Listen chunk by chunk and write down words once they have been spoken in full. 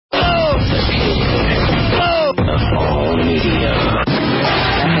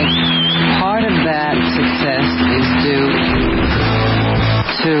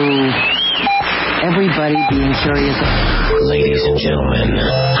century ago. Ladies and gentlemen,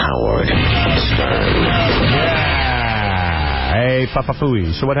 Howard Stern. Yeah. Hey, Papa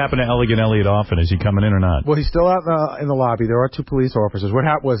Fooey. So what happened to Elliot Offen? Is he coming in or not? Well, he's still out in the lobby. There are 2 police officers. What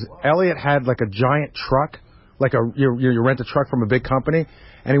happened was Elliot had like a giant truck, like you rent a truck from a big company,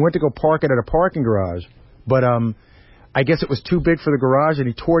 and he went to go park it at a parking garage. But I guess it was too big for the garage, and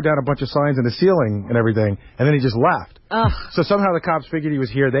he tore down a bunch of signs in the ceiling and everything, and then he just left. So somehow the cops figured he was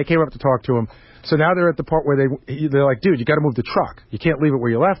here. They came up to talk to him. So now they're at the part where they're like, dude, you got to move the truck. You can't leave it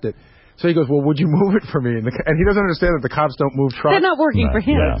where you left it. So he goes, well, would you move it for me? And he doesn't understand that the cops don't move trucks. They're not working for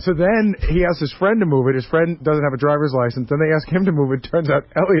him. Yeah. So then he asks his friend to move it. His friend doesn't have a driver's license. Then they ask him to move it. Turns out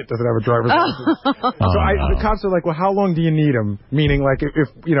Elliot doesn't have a driver's license. So the cops are like, well, how long do you need him? Meaning, like, if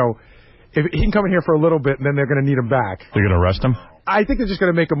he can come in here for a little bit, and then they're going to need him back. They're going to arrest him? I think they're just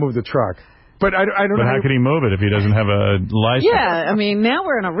going to make him move the truck. But I don't know. But how can he move it if he doesn't have a license? Yeah, I mean, now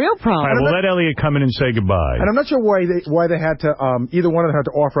we're in a real problem. All right, well, let Elliot come in and say goodbye. And I'm not sure why they had to, either one of them had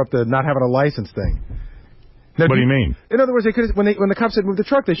to offer up the not having a license thing. Now, what do you mean? In other words, they could when the cops said move the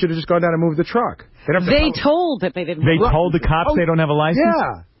truck, they should have just gone down and moved the truck. They told that they didn't. They told the cops they don't have a license?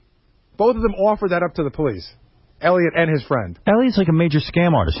 Yeah. Both of them offered that up to the police. Elliot and his friend. Elliot's like a major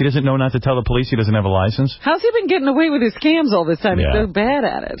scam artist. He doesn't know not to tell the police he doesn't have a license. How's he been getting away with his scams all this time? Yeah. He's so bad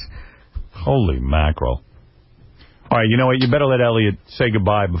at it. Holy mackerel. All right, you know what? You better let Elliot say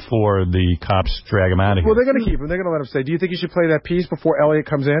goodbye before the cops drag him out of here. Well, they're going to keep him. They're going to let him stay. Do you think you should play that piece before Elliot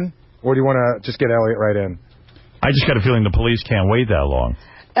comes in? Or do you want to just get Elliot right in? I just got a feeling the police can't wait that long.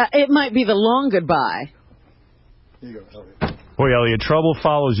 It might be the long goodbye. Here you go, Elliot. Boy, Elliot, trouble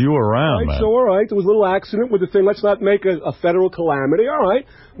follows you around, man. So, all right, there was a little accident with the thing. Let's not make a federal calamity. All right.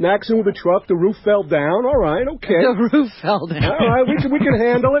 An accident with the truck. The roof fell down. All right, okay. The roof fell down. All right, we can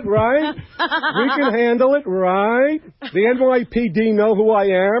handle it, right? We can handle it, right? The NYPD know who I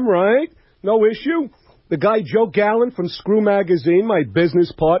am, right? No issue. The guy Joe Gallen from Screw Magazine, my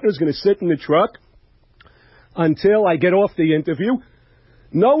business partner, is going to sit in the truck until I get off the interview.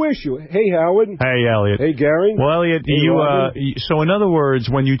 No issue. Hey, Howard. Hey, Elliot. Hey, Gary. Well, Elliot, so in other words,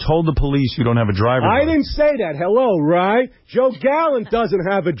 when you told the police you don't have a driver's license... I didn't say that. Hello, right? Joe Gallen doesn't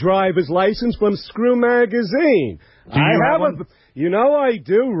have a driver's license from Screw Magazine. Do you have one? You know I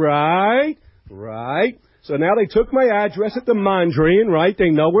do, right? Right. So now they took my address at the Mondrian, right? They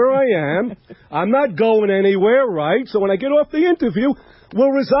know where I am. I'm not going anywhere, right? So when I get off the interview...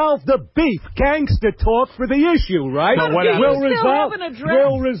 We'll resolve the beef. Gangster talk for the issue, right? So what we'll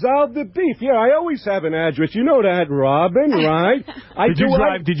resolve the beef. Yeah, I always have an address. You know that, Robin, right? I do what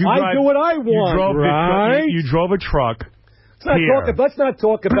I want, right? You drove a truck. Let's not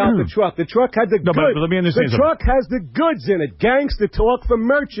talk about the truck. The truck had the goods. But let me understand the truck has the goods in it. Gangster talk for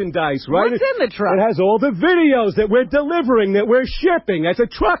merchandise, right? What's in the truck? It has all the videos that we're delivering, that we're shipping. That's a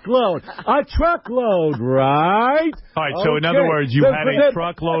truckload. A truckload, right? All right, so in other words, you had a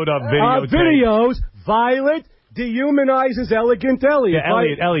truckload of videos. Violet dehumanizes Elegant Elliot.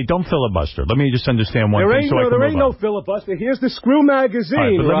 Yeah, Elliot, don't filibuster. Let me just understand one thing. There ain't no filibuster. Here's the Screw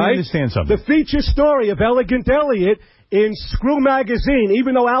Magazine, right? Let me understand something. The feature story of Elegant Elliot in Screw Magazine.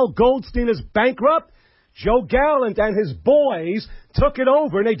 Even though Al Goldstein is bankrupt, Joe Gallant and his boys took it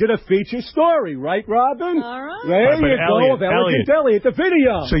over, and they did a feature story, right, Robin? All right. There you go, of Elegant Elliot, the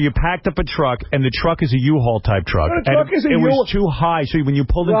video. So you packed up a truck, and the truck is a U-Haul type truck. The truck is a U-Haul. It was too high, so when you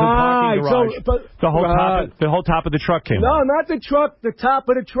pulled into the parking garage, the whole top of the truck came off. No, not the truck, the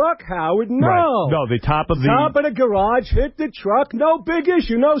top of the truck, Howard, no. Right. No, the top of the... top of the garage hit the truck, no big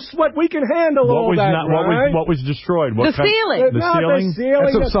issue, no sweat, we can handle all that, right? What was destroyed? The ceiling. The ceiling?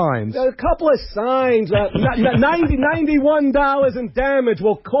 And some signs. A couple of signs. $91 in damage.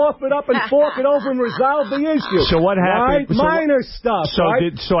 We'll cough it up and fork it over and resolve the issue. So what happened? Right? Minor stuff,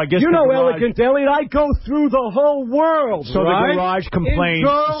 right? So I guess you know Elegant Elliot, I go through the whole world, so right? The garage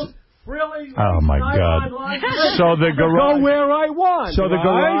complains... Really? Oh, my God. So the garage... Go where I want, So the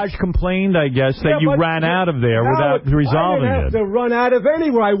garage complained, I guess, that you ran out of there without resolving it. I didn't have to run out of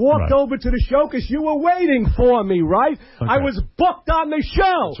anywhere. I walked over to the show because you were waiting for me, right? Okay. I was booked on the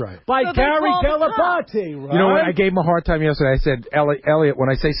show by Gary Delapati, right? You know what? I gave him a hard time yesterday. I said, Elliot, when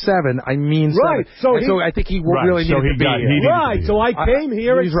I say 7, I mean 7. So I think he really needed to be here. Right. So I came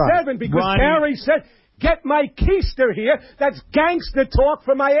here at 7 because Gary said... Get my keister here. That's gangster talk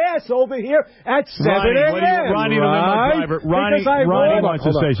for my ass over here at 7 a.m. Ronnie, the limo driver. Ronnie wants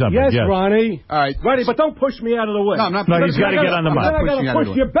to say something. Yes, Ronnie. All right. Ronnie, but don't push me out of the way. No, I'm not. No, he's got to get on the mic. Then I got to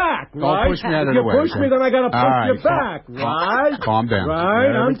push you back, right? Don't push me out of the way. If you push me, then I got to push you back, right? Calm down.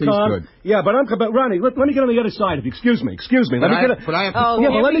 Right, I'm calm. Good. Yeah, but Ronnie, let me get on the other side. Excuse me. Let me get. But I have to. Yeah,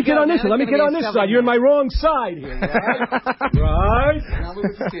 but let me get on this. Let me get on this side. You're in my wrong side here, right? Right. Now we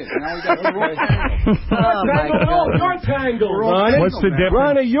got the wrong. You're tangled, Ronnie. What's the difference?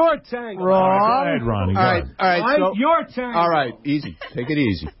 Ronnie, you're tangled. Wrong. Go ahead, Ronnie. All right. So, You're tangled. all right, easy. Take it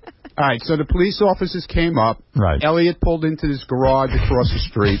easy. All right, so the police officers came up. Right. Elliot pulled into this garage across the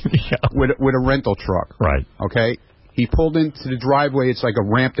street with a rental truck. Right. Okay. He pulled into the driveway. It's like a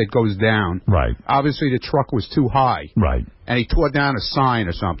ramp that goes down. Right. Obviously, the truck was too high. Right. And he tore down a sign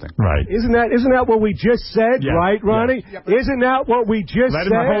or something. Right. Isn't that what we just said, right, Ronnie? Yeah. Isn't that what we just said?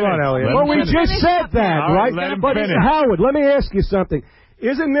 Hold on, Elliot. Well, we just said that, right? Let him But finish. Howard, let me ask you something.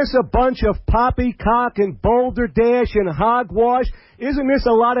 Isn't this a bunch of poppycock and boulder dash and hogwash? Isn't this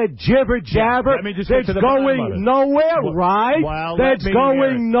a lot of jibber jabber? Let me just get that's to the bottom of it. going nowhere, right? Well, that's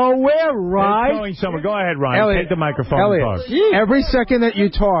going nowhere, right? It's going somewhere. Go ahead, Ronnie. Elliot, Take the microphone Elliot, and talk. every second that you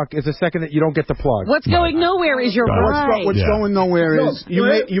talk is a second that you don't get the plug. What's going nowhere is your right. What's going nowhere is you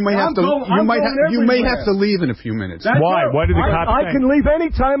may have to leave in a few minutes. Why? What did the cops say? I can leave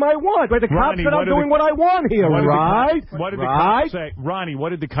anytime I want, but the cops Ronnie, said I'm doing what I want here, right? What did the cops say? Ronnie,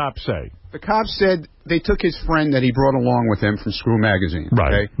 what did the cops say? The cops said they took his friend that he brought along with him from Screw Magazine.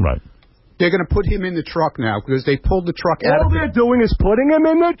 Right, okay? right. They're going to put him in the truck now because they pulled the truck out All of they're doing is putting him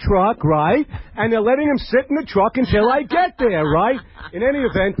in the truck, right? And they're letting him sit in the truck until I get there, right? In any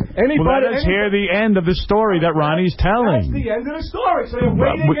event, anybody... Well, let us hear the end of the story that Ronnie's telling. That's the end of the story. So they're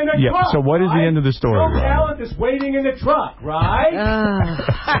waiting in the truck. So what is the end of the story, Joe Ronnie? Gallant is waiting in the truck, right?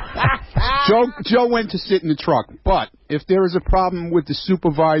 Joe went to sit in the truck. But if there is a problem with the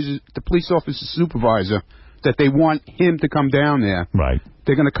supervisor, the police officer supervisor, that they want him to come down there, right?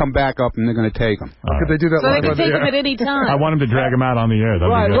 They're going to come back up and they're going to take him. Could they do that? So they can take him at any time. I want him to drag him out on the air.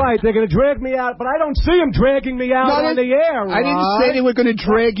 Right. They're going to drag me out, but I don't see them dragging me out on the air. I didn't say they were going to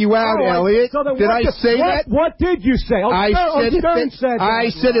drag you out, Elliot. Did I say that? What did you say? I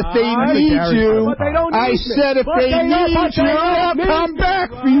said if they need you, I said if they need you, I'll come back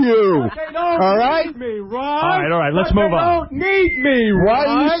for you. All right? All right. Let's move on. They don't need me. Why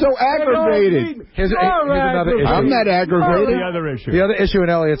are you so aggravated? Here's another issue. I'm not aggravated. The other issue. The other issue in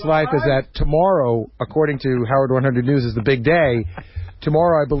Elliot's life is that tomorrow, according to Howard 100 News, is the big day.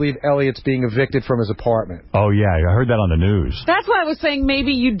 Tomorrow, I believe Elliot's being evicted from his apartment. Oh, yeah. I heard that on the news. That's why I was saying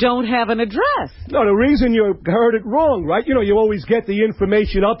maybe you don't have an address. No, the reason you heard it wrong, right? You know, you always get the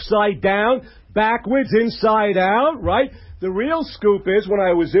information upside down, backwards, inside out, right? The real scoop is when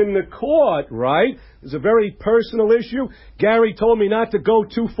I was in the court, right? It's a very personal issue. Gary told me not to go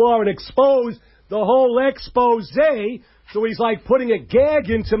too far and expose the whole expose. So he's like putting a gag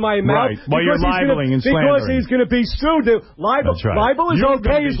into my mouth. Right. Well, you're libeling and slandering. Because he's going to be sued. Libel is You're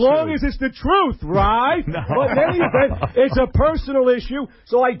okay as long as it's the truth, right? No. But in any event, it's a personal issue.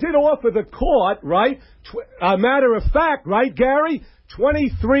 So I did offer the court, right? A matter of fact, right, Gary?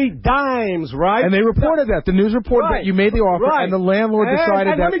 23 dimes, right? And they reported that. The news reported that you made the offer, and the landlord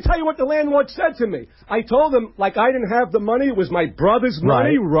decided and let me tell you what the landlord said to me. I told him, like, I didn't have the money. It was my brother's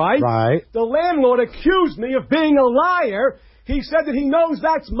money, right? Right. The landlord accused me of being a liar. He said that he knows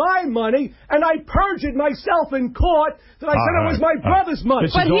that's my money, and I perjured myself in court that I said it was my brother's money.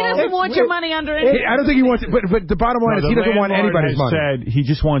 But he doesn't want your money under any... I don't think he wants it, but the bottom line is he doesn't want anybody's money. Said he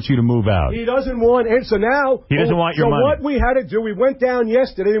just wants you to move out. He doesn't want it, so now... He doesn't want your money. So what we had to do, we went down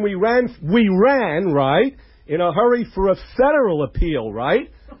yesterday, and we ran, right, in a hurry for a federal appeal,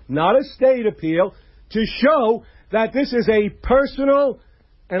 right? Not a state appeal, to show that this is a personal...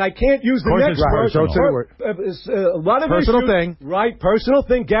 And I can't use the next word. A lot of personal issues, thing. Right, personal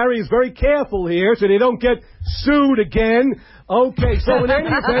thing. Gary is very careful here so they don't get sued again. Okay, so in any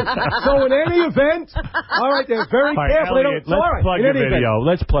event, all right, they're very careful. Elliot, let's plug your video.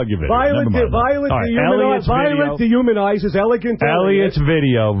 Let's plug your video. Violet dehumanizes elegant Elliot's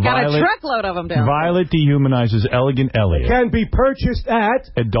video. Got a truckload of them down. Violet dehumanizes elegant Elliot. Can be purchased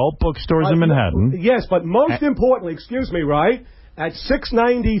at adult bookstores in Manhattan. Yes, but most importantly, excuse me, right? At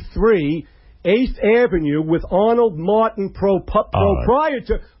 693 8th Avenue with Arnold Martin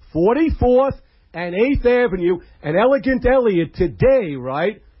proprietor, 44th and 8th Avenue, and Elegant Elliot today,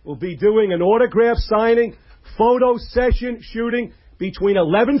 right, will be doing an autograph signing, photo session shooting between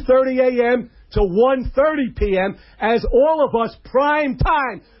 11:30 a.m. to 1:30 p.m. as all of us prime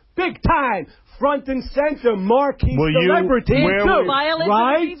time, big time, front and center, marquee celebrity too,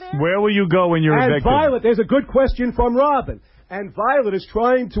 right? Where will you go when you're evicted? Violet, there's a good question from Robin. And Violet is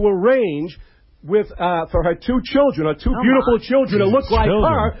trying to arrange with for her two children, her two beautiful children to look like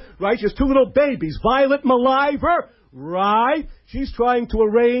her, right? She has two little babies. Violet Maliver, right? She's trying to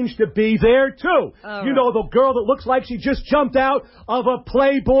arrange to be there, too. You know, the girl that looks like she just jumped out of a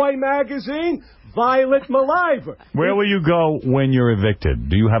Playboy magazine? Violet Maliver. Where will you go when you're evicted?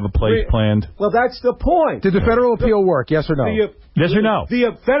 Do you have a place planned? Well, that's the point. Did the federal appeal work, yes or no? Yes or no?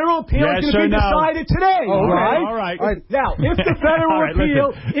 The federal appeal is going to be decided today, right? All right. Now, if the federal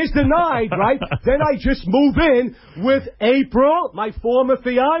appeal is denied, right, then I just move in with April, my former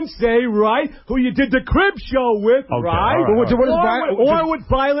fiancée, right, who you did the crib show with, right? Or with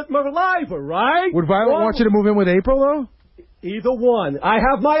Violet Maliver, right? Would Violet want you to move in with April, though? Either one. I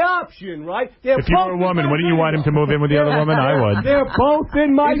have my option, right? If you were a woman, wouldn't you want him to move in with the other woman? I would. They're both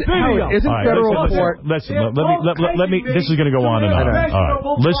in my video. Isn't federal court... Listen, let me... This is going to go on and on. All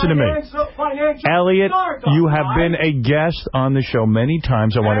right. Listen to me. Elliot, you have been a guest on the show many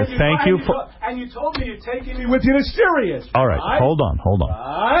times. I want to thank you for... And you told me you're taking me with you to Sirius. All right. Hold on.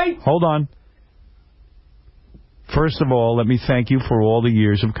 Hold on. First of all, let me thank you for all the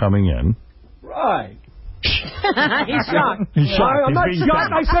years of coming in. Right. He's shocked. He's shocked. I'm not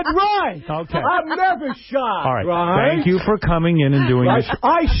shocked. I said right. Okay. I'm never shocked. All right. Thank you for coming in and doing this.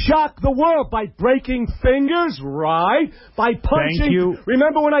 I shock the world by breaking fingers, right? By punching. Thank you.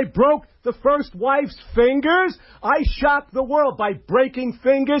 Remember when I broke the first wife's fingers? I shocked the world by breaking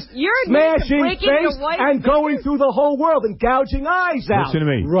fingers, smashing face, and going through the whole world and gouging eyes out. Listen to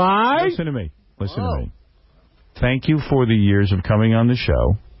me. Right? Listen to me. Listen to me. Thank you for the years of coming on the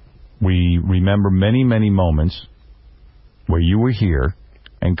show. We remember many, many moments where you were here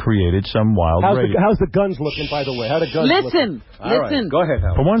and created some wild radio. How's the guns looking, by the way? How the guns looking? Listen. Go ahead,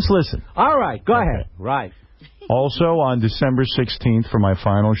 Howard. For once, listen. All right, go ahead. Right. Also, on December 16th for my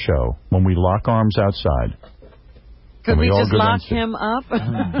final show, when we lock arms outside. Could we just lock him up?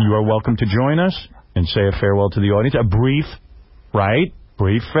 You are welcome to join us and say a farewell to the audience. A brief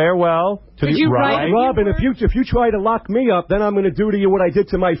farewell to the right. Robin, if you try to lock me up, then I'm going to do to you what I did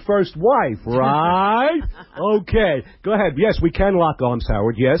to my first wife, right? Okay. Go ahead. Yes, we can lock arms,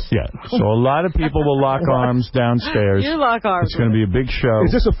 Howard. Yes. Yeah. So a lot of people will lock arms downstairs. You lock arms. It's going to be a big show.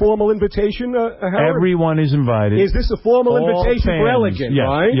 Is this a formal invitation, Howard? Everyone is invited. Is this a formal invitation for Elegant, yes,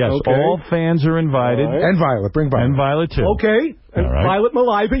 right? Yes. Okay. All fans are invited. Right. And Violet. Bring Violet. And Violet, too. Okay. And Violet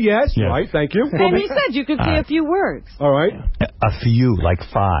Maliver, yes. Right, thank you. And he said you could say a few words. All right. A few, like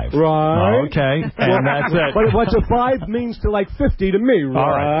 5. Right. Okay. And that's it. But what's a 5 means to like 50 to me, right?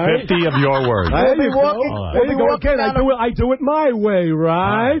 All right. 50 of your words. There you go. Again, I do it my way,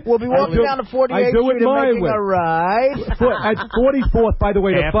 right? We'll be walking down to 48th I do it Street my and making way. a right. At 44th, by the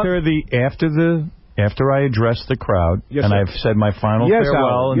way. After I address the crowd, and I've said my final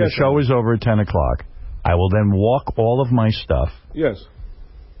farewell, and the show is over at 10 o'clock, I will then walk all of my stuff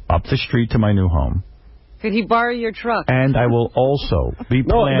up the street to my new home. Could he borrow your truck? And I will also be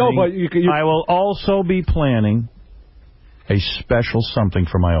planning. I will also be planning a special something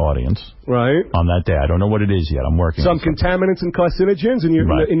for my audience. Right. On that day. I don't know what it is yet. I'm working on some contaminants and carcinogens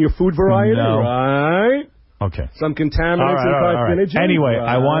in your food variety. No. Right. Okay. Some contaminants and carcinogens. Anyway,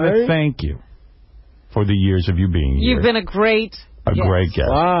 I want to thank you for the years of you being here. You've been a great guest.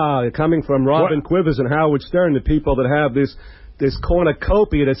 Wow, coming from Robin Quivers and Howard Stern, the people that have this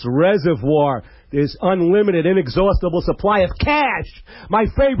cornucopia, this reservoir, this unlimited, inexhaustible supply of cash. My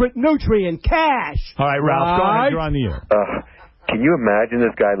favorite nutrient, cash. All right, Ralph, go ahead. You're on the air. Can you imagine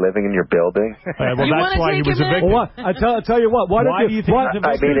this guy living in your building? Well, that's why he was evicted. Well, I tell you what. Why do you think I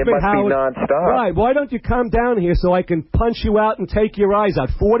mean, it must be nonstop. Right. Why don't you come down here so I can punch you out and take your eyes out?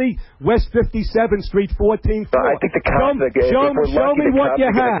 40 West 57th Street, 14th floor. I think the cops show me what you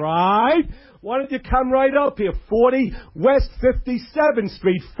have. Right. Why don't you come right up here? 40 West 57th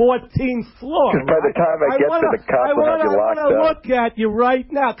Street, 14th floor. Because by the time I get to the cops, I'll have you locked up. I want to look at you right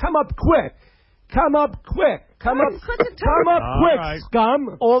now. Come up quick. Come up quick. Come up quick,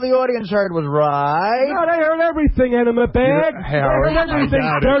 scum. All the audience heard was right. No, they heard everything, enema bag. Hey, Howard. They heard everything.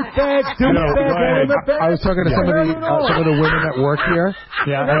 Dirtbag, douchebag, enema bag. I was talking to some of the women that work here.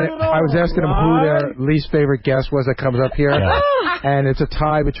 Yeah. And I was asking them who their least favorite guest was that comes up here. Yeah. And it's a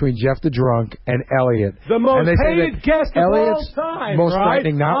tie between Jeff the Drunk and Elliot. The most hated guest of all time. Most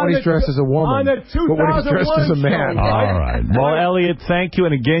frightening, not when he's dressed as a woman, but when he's dressed as a man. All right. Well, Elliot, thank you.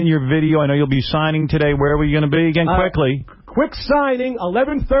 And again, your video, I know you'll be signing today. Where are we going to be again? Quickly. Quick signing,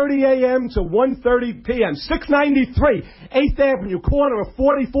 11:30 a.m. to 1:30 p.m. 693 8th Avenue, corner of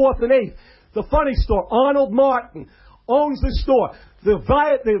 44th and 8th. The funny store, Arnold Martin, owns the store. The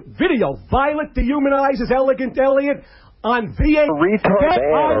video, Violet dehumanizes Elegant Elliot on VA. Come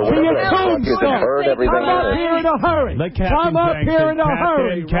up here in a hurry. Come up here in a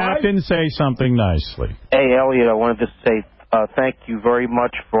hurry. Captain, say something nicely. Hey, Elliot, I wanted to say thank you very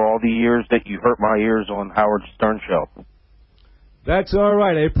much for all the years that you hurt my ears on Howard Stern Show. That's all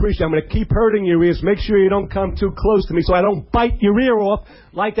right. I appreciate it. I'm going to keep hurting your ears. Make sure you don't come too close to me so I don't bite your ear off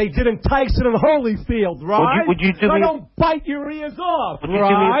like they did in Tyson and Holyfield, right? Would you do so me I don't bite your ears off, would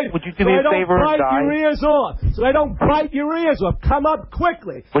right? Would you do me a favor, so I don't bite Guy? your ears off. So I don't bite your ears off. Come up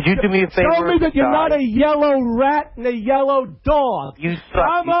quickly. Would you do me a favor, Show me that you're Guy? not a yellow rat and a yellow dog. You suck.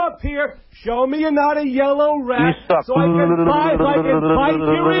 Come up here. Show me you're not a yellow rat. You suck. So I can bite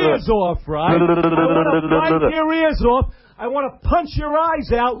your ears off, right? I want to bite your ears off. I want to punch your eyes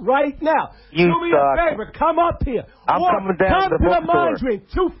out right now. You Do me a suck. favor. Come up here. I'm coming down to the Come to the bookstore. Mind Dream,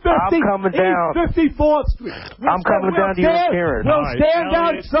 250 I'm coming down. East 54th Street. I'm coming down to your appearance. We'll All right, stand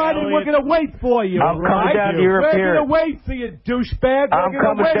Elliot, outside and we're going to wait for you. I'm coming down to your We're appearance. going to wait for you, douchebag. I'm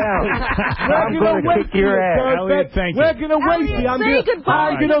coming down. I'm going to kick your ass. Elliot, thank you. We're going to wait for you. I'm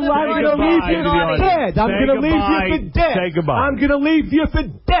going to leave you for dead. I'm going to leave you for dead. Say goodbye. I'm going to leave you for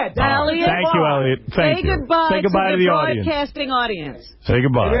dead. Elliot, Thank you, Elliot. Thank say you. goodbye Say goodbye to to the the audience. broadcasting audience. Say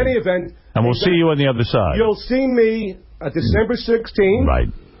goodbye. In any event, And we'll see you on the other side. you'll see me December 16th. Right.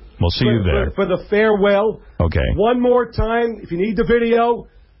 We'll see you there. For the farewell. Okay. One more time, if you need the video,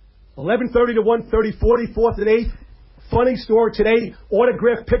 11:30 to 1:30, 44th and 8th. Funny store today.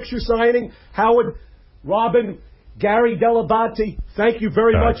 Autograph picture signing. Howard, Robin, Gary Delabate. Thank you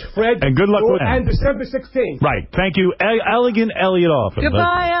very much, Fred. And good luck with that. And December 16th. Right. Thank you. Elegant Elliot Offen.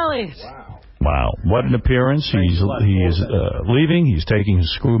 Goodbye, Elliot. Wow. What an appearance. He is leaving. He's taking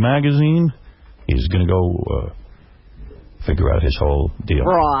his Screw magazine. He's going to go figure out his whole deal.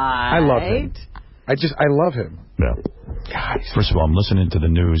 Right. I love him. I love him. Yeah. God, first of all, I'm listening to the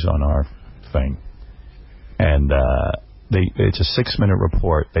news on our thing. And it's a 6-minute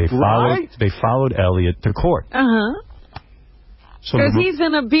report. They followed Elliot to court. Uh-huh. So because he's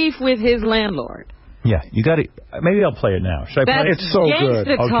in a beef with his landlord. Yeah, you got to. Maybe I'll play it now. Should I play it? It's so good.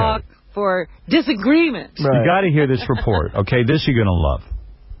 That's talk for disagreement. Right. You got to hear this report. Okay, this you're going to love.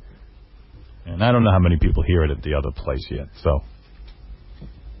 And I don't know how many people hear it at the other place yet. So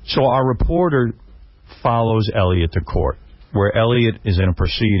our reporter follows Elliot to court, where Elliot is in a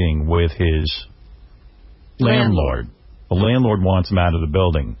proceeding with his landlord. The landlord wants him out of the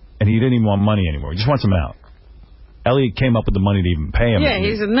building, and he didn't even want money anymore. He just wants him out. Elliot came up with the money to even pay him. Yeah,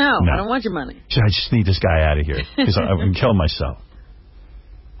 he said, no, I don't want your money. He said, I just need this guy out of here because I'm killing myself.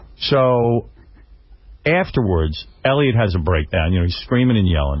 So afterwards, Elliot has a breakdown. He's screaming and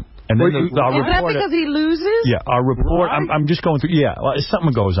yelling. And then is that because he loses? Yeah, our reporter, I'm just going through,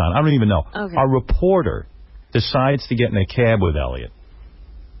 something goes on. I don't even know. Okay. Our reporter decides to get in a cab with Elliot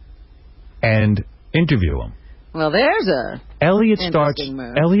and interview him. Well, there's a Elliot starts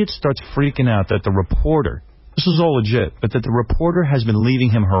freaking out that the reporter, this is all legit, but that the reporter has been leaving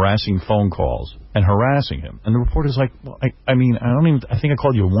him harassing phone calls and harassing him. And the reporter's like, well, I think I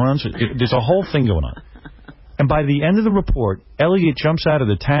called you once. There's a whole thing going on. And by the end of the report, Elliot jumps out of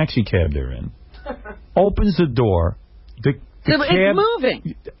the taxi cab they're in, opens the door. The cab, it's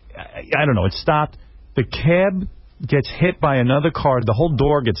moving. I don't know. It stopped. The cab gets hit by another car. The whole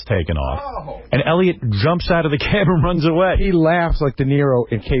door gets taken off. Oh. And Elliot jumps out of the cab and runs away. He laughs like De Niro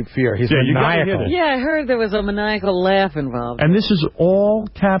in Cape Fear. He's maniacal. Yeah, I heard there was a maniacal laugh involved. And this is all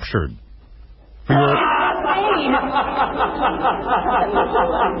captured for your...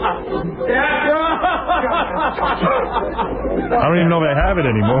 I don't even know if I have it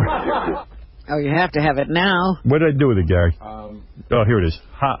anymore. Oh, you have to have it now. What did I do with it, Gary? Oh, here it is.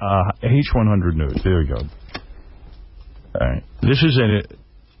 H100 News. There we go. All right. This is it.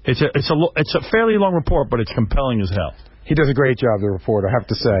 It's a fairly long report, but it's compelling as hell. He does a great job, the reporter, I have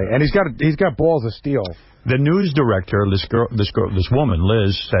to say. And he's got balls of steel. The news director, this woman,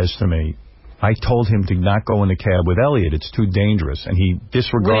 Liz, says to me, I told him to not go in the cab with Elliot. It's too dangerous. And he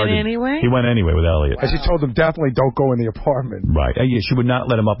disregarded. Went anyway? He went anyway with Elliot. And she told him definitely don't go in the apartment. Right. She would not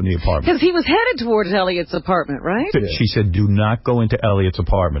let him up in the apartment. Because he was headed towards Elliot's apartment, right? She said, do not go into Elliot's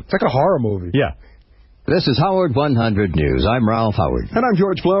apartment. It's like a horror movie. Yeah. This is Howard 100 News. I'm Ralph Howard. And I'm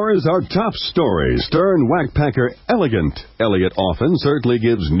George Flowers. Our top story. Stern whackpacker Elegant. Elliot Offen certainly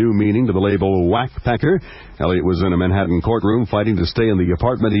gives new meaning to the label whackpacker. Elliot was in a Manhattan courtroom fighting to stay in the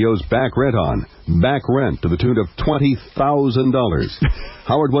apartment he owes back rent on. Back rent to the tune of $20,000.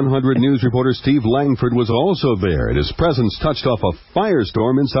 Howard 100 News reporter Steve Langford was also there, and his presence touched off a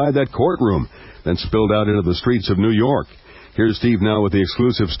firestorm inside that courtroom, then spilled out into the streets of New York. Here's Steve now with the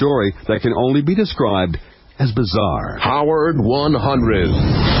exclusive story that can only be described as bizarre. Howard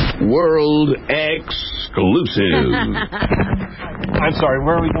 100, world exclusive. I'm sorry,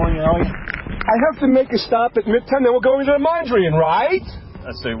 where are we going, Elliot? I have to make a stop at Midtown, then we're going to the Mondrian, right?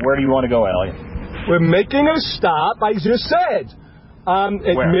 Let's see, where do you want to go, Elliot? We're making a stop, I just said. At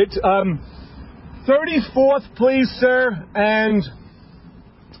where? 34th, please, sir. And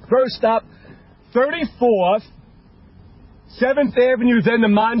first up, 34th, 7th Avenue, then the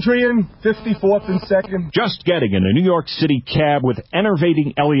Mondrian, 54th and 2nd. Just getting in a New York City cab with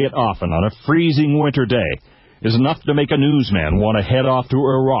enervating Elliot Offen on a freezing winter day is enough to make a newsman want to head off to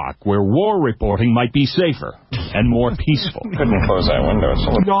Iraq, where war reporting might be safer and more peaceful. Couldn't close that window.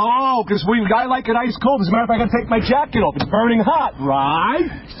 No, because I like it ice cold. As a matter of fact, I can take my jacket off. It's burning hot, right?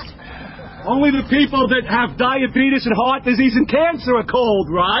 Only the people that have diabetes and heart disease and cancer are cold,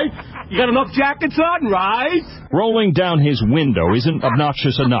 right? You got enough jackets on, right? Rolling down his window isn't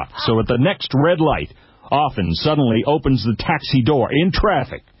obnoxious enough, so at the next red light, Offen suddenly opens the taxi door in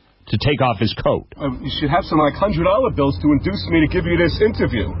traffic to take off his coat. You should have some like $100 bills to induce me to give you this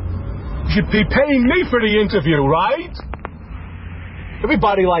interview. You should be paying me for the interview, right?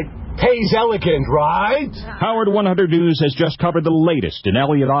 Everybody pays Elegant, right? Howard 100 News has just covered the latest in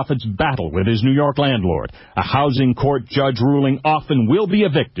Elliot Offen's battle with his New York landlord. A housing court judge ruling Offen will be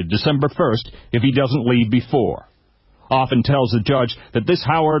evicted December 1st if he doesn't leave before. Offen tells the judge that this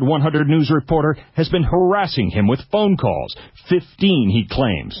Howard 100 News reporter has been harassing him with phone calls. 15, he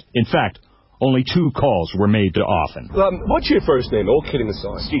claims. In fact, only 2 calls were made to Offen. What's your first name? All kidding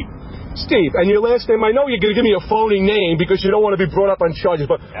aside. Steve. And your last name? I know you're going to give me a phony name because you don't want to be brought up on charges,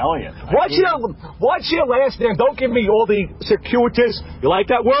 but... Elliot. What's your last name? Don't give me all the circuitous... You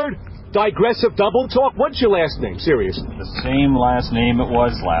like that word? Digressive double talk? What's your last name? Serious. The same last name it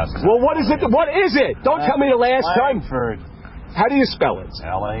was last time. Well, what is it? What is it? Don't tell me the last time. Langford. How do you spell it?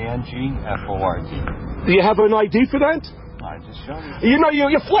 Langford. Do you have an ID for that? I just showed you. You know,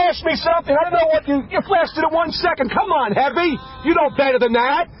 you flashed me something. I don't know what you flashed it in 1 second. Come on, Heavy. You know better than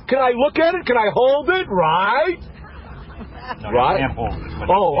that. Can I look at it? Can I hold it? Right? No, right? You can't hold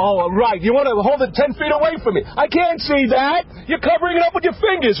it. Right. You want to hold it 10 feet away from me. I can't see that. You're covering it up with your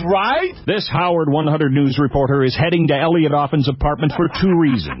fingers, right? This Howard 100 News reporter is heading to Elliot Offen's apartment for 2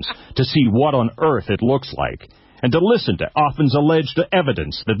 reasons. To see what on earth it looks like, and to listen to Offen's alleged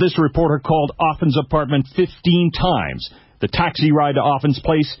evidence that this reporter called Offen's apartment 15 times. The taxi ride to Offen's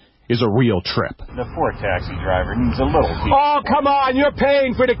place is a real trip. The Ford taxi driver needs a little peace. Oh, come on. You're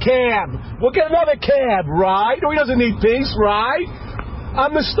paying for the cab. We'll get another cab, right? No, he doesn't need peace, right?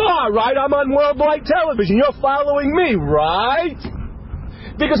 I'm the star, right? I'm on worldwide television. You're following me, right?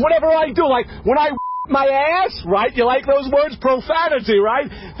 Because whatever I do, like when I my ass, right? You like those words? Profanity, right?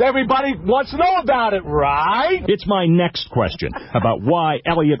 Everybody wants to know about it, right? It's my next question about why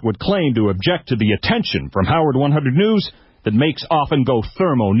Elliot would claim to object to the attention from Howard 100 News that makes Offen go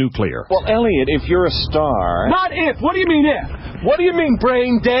thermonuclear. Well, Elliot, if you're a star... Not if. What do you mean if? What do you mean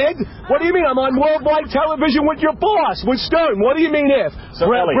brain dead? What do you mean I'm on worldwide television with your boss, with Stern? What do you mean if? So,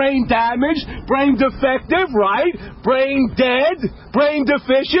 brain damaged, brain defective, right? Brain dead, brain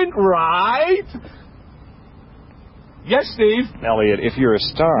deficient, right? Yes, Steve. Elliot, if you're a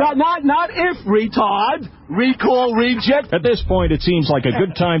star... Not if, retard. Recall, reject. At this point, it seems like a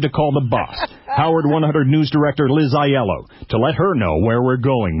good time to call the boss, Howard 100 News Director Liz Aiello, to let her know where we're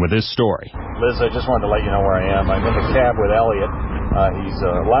going with this story. Liz, I just wanted to let you know where I am. I'm in the cab with Elliot. He's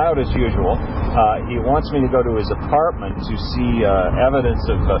loud as usual. He wants me to go to his apartment to see evidence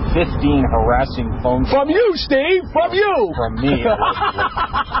of 15 harassing phone calls. From you, Steve! From you! From me.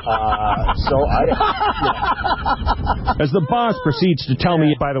 As the boss proceeds to tell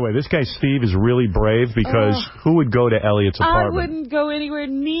me... By the way, this guy Steve is really brave because who would go to Elliot's apartment? I wouldn't go anywhere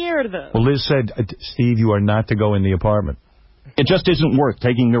near them. Well, Liz said, Steve, you are not to go in the apartment. It just isn't worth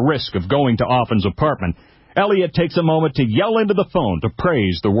taking the risk of going to Offen's apartment. Elliot takes a moment to yell into the phone to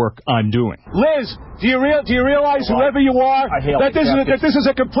praise the work I'm doing. Liz, do you realize, whoever you are, that this is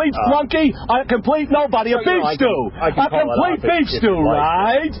a complete flunky, a complete nobody, a beef stew. A complete beef stew,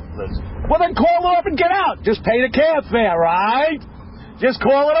 right? Well, then call her up and get out. Just pay the cab fare, right? Just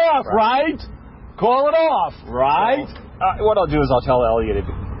call it off, right? Call it off, right? So, what I'll do is I'll tell Elliot.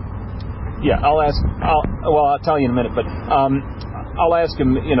 I'll tell you in a minute, but I'll ask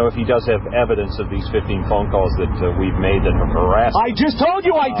him, if he does have evidence of these 15 phone calls that we've made that have harassed him. I just told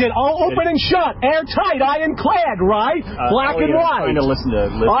you I did. Open and shut, airtight, ironclad, right? Black Elliot, and white. I'm trying to listen to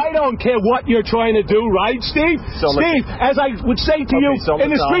Liz. I don't care what you're trying to do, right, Steve? Steve, as I would say to you in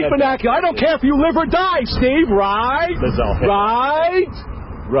the street vernacular, I don't care if you live or die, Steve, right?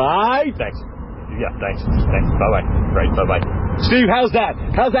 Right? Thanks. Yeah, thanks. Bye-bye. Right, bye-bye. Steve, how's that?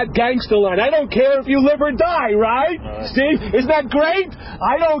 How's that gangster line? I don't care if you live or die, right? Steve, isn't that great?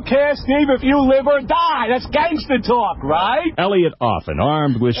 I don't care, Steve, if you live or die. That's gangster talk, right? Elliot Offen,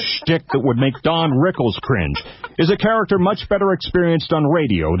 armed with shtick that would make Don Rickles cringe, is a character much better experienced on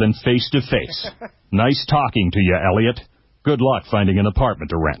radio than face-to-face. Nice talking to you, Elliot. Good luck finding an apartment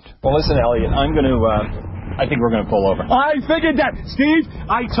to rent. Well, listen, Elliot, I think we're going to pull over. I figured that. Steve,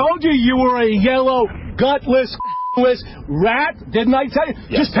 I told you were a yellow, gutless, rat. Didn't I tell you?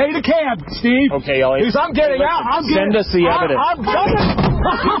 Yes. Just pay the cab, Steve. Okay, Elliot. Because I'm getting out. Send us the evidence.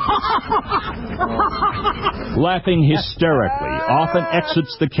 Laughing hysterically, Offen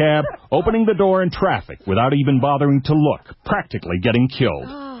exits the cab, opening the door in traffic without even bothering to look, practically getting killed.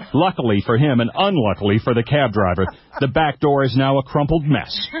 Luckily for him and unluckily for the cab driver, the back door is now a crumpled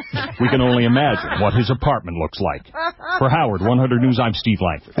mess. We can only imagine what his apartment looks like. For Howard 100 News, I'm Steve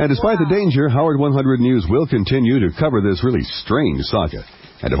Langford. And despite the danger, Howard 100 News will continue to cover this really strange saga.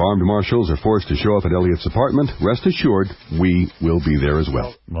 And if armed marshals are forced to show up at Elliot's apartment, rest assured, we will be there as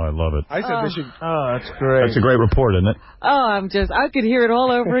well. Oh, I love it. I said this should... Oh, that's great. That's a great report, isn't it? Oh, I could hear it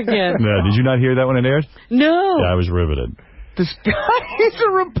all over again. Yeah, did you not hear that when it aired? No. Yeah, I was riveted. This guy, he's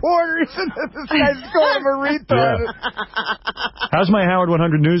a reporter. This guy's going to retard. Yeah. How's my Howard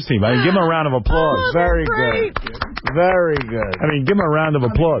 100 News team? I mean, give him a round of applause. Oh, very great. good. Very good. I mean, give him a round of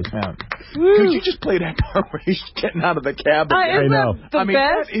applause. Yeah. Could you just play that part where he's getting out of the cab? I know. I mean,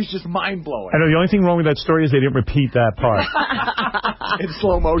 that is just mind-blowing. I know. The only thing wrong with that story is they didn't repeat that part. In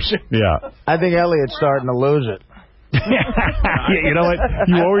slow motion. Yeah. I think Elliot's starting to lose it. Yeah, you know what?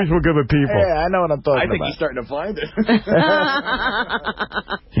 You always were good with people. Yeah, I know what I'm talking about. I think he's starting to find it.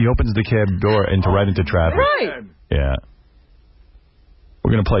 He opens the cab door right into traffic. Right. Yeah.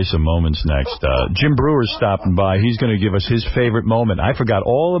 We're going to play some moments next. Jim Brewer's stopping by. He's going to give us his favorite moment. I forgot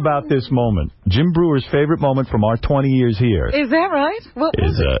all about this moment. Jim Brewer's favorite moment from our 20 years here. Is that right? What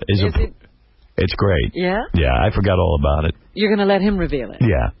was it? It's great. Yeah? Yeah, I forgot all about it. You're going to let him reveal it?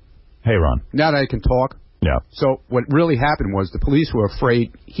 Yeah. Hey, Ron. Now that I can talk. Yeah. So what really happened was the police were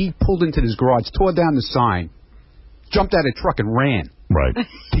afraid. He pulled into this garage, tore down the sign, jumped out of the truck and ran. Right.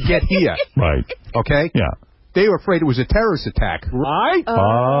 To get here. Right. Okay? Yeah. They were afraid it was a terrorist attack. Right?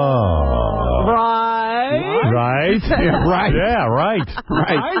 Oh. Right. Right? Yeah, right. Yeah, right.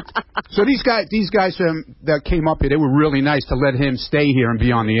 Right. So these guys that came up here, they were really nice to let him stay here and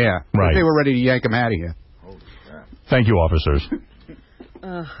be on the air. Right. They were ready to yank him out of here. Thank you, officers.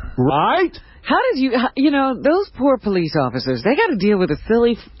 Right? How did you know, those poor police officers, they got to deal with a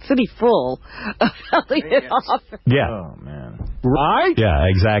city full of Elliot officers. Yeah. Oh, man. Right? Yeah,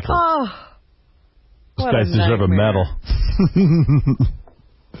 exactly. Oh. These guys deserve a medal.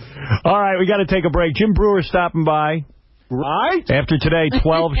 All right, we got to take a break. Jim Brewer stopping by. Right? After today,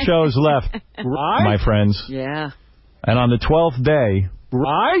 12 shows left. Right? My friends. Yeah. And on the 12th day.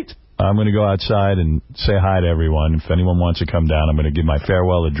 Right? I'm going to go outside and say hi to everyone. If anyone wants to come down, I'm going to give my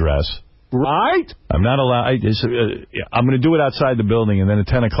farewell address. Right? I'm not allowed. I'm going to do it outside the building, and then at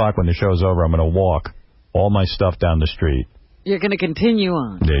 10 o'clock when the show's over, I'm going to walk all my stuff down the street. You're going to continue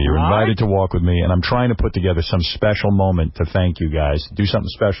on. Yeah, you're invited to walk with me, and I'm trying to put together some special moment to thank you guys. Do something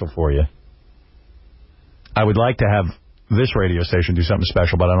special for you. I would like to have this radio station do something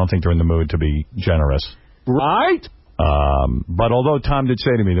special, but I don't think they're in the mood to be generous. Right? But although Tom did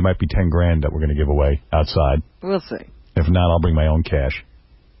say to me there might be 10 grand that we're going to give away outside. We'll see. If not, I'll bring my own cash.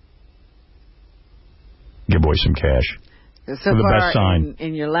 Give away some cash. So for the far, best sign.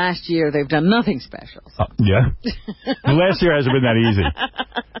 in your last year, they've done nothing special. Yeah. The last year hasn't been that easy.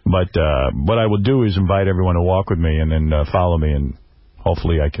 But what I will do is invite everyone to walk with me and then follow me, and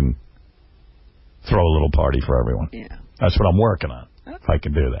hopefully I can throw a little party for everyone. Yeah. That's what I'm working on, if I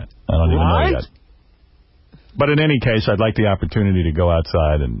can do that. I don't even know yet. But in any case, I'd like the opportunity to go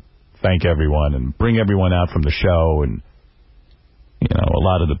outside and thank everyone and bring everyone out from the show, and you know, a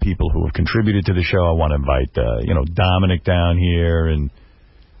lot of the people who have contributed to the show. I want to invite, Dominic down here, and,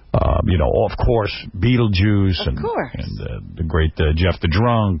 of course, Beetlejuice, and the great Jeff the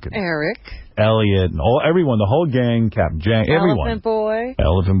Drunk, and Eric, Elliot, and everyone, the whole gang, Captain Jack, everyone.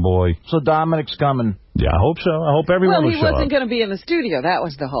 Elephant Boy. So Dominic's coming. Yeah, I hope so. I hope everyone will show up. Well, he wasn't going to be in the studio. That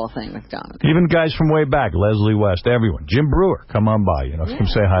was the whole thing with Dominic. Even guys from way back, Leslie West, everyone. Jim Brewer, come on by.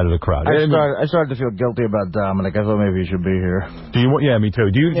 Come say hi to the crowd. I started to feel guilty about Dominic. I thought maybe he should be here. Yeah, me too.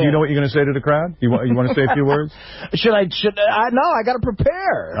 Do you know what you're going to say to the crowd? You want to say a few words? No, I got to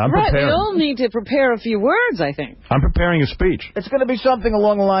prepare. I'm preparing. We all need to prepare a few words, I think. I'm preparing a speech. It's going to be something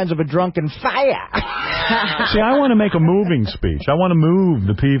along the lines of a drunken fire. See, I want to make a moving speech. I want to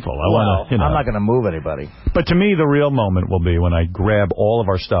move the people. I'm not going to move anybody. But to me, the real moment will be when I grab all of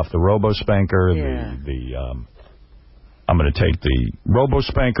our stuff, the Robo-Spanker, I'm going to take the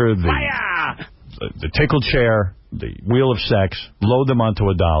Robo-Spanker, the tickle chair, the wheel of sex, load them onto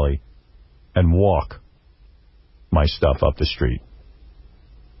a dolly, and walk my stuff up the street.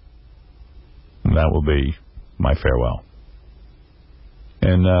 And that will be my farewell.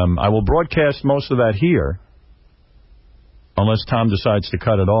 And I will broadcast most of that here. unless Tom decides to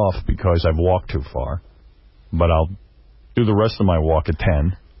cut it off because I've walked too far. But I'll do the rest of my walk at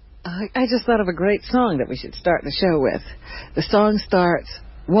 10. I just thought of a great song that we should start the show with. The song starts,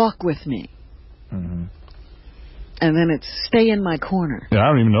 Walk With Me. Mm-hmm. And then it's Stay in My Corner. Yeah,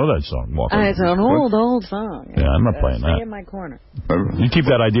 I don't even know that song. Walk It's an old song. Yeah, I'm not playing that. Stay in My Corner. You keep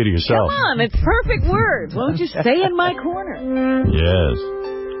that idea to yourself. Come on, it's perfect words. Won't you stay in my corner? Yes.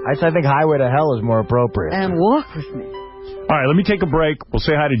 I think Highway to Hell is more appropriate. And Walk With Me. All right, let me take a break. We'll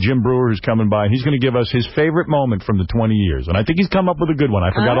say hi to Jim Brewer, who's coming by. He's going to give us his favorite moment from the 20 years. And I think he's come up with a good one.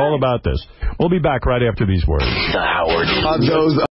 I forgot all about this. We'll be back right after these words. The Howard.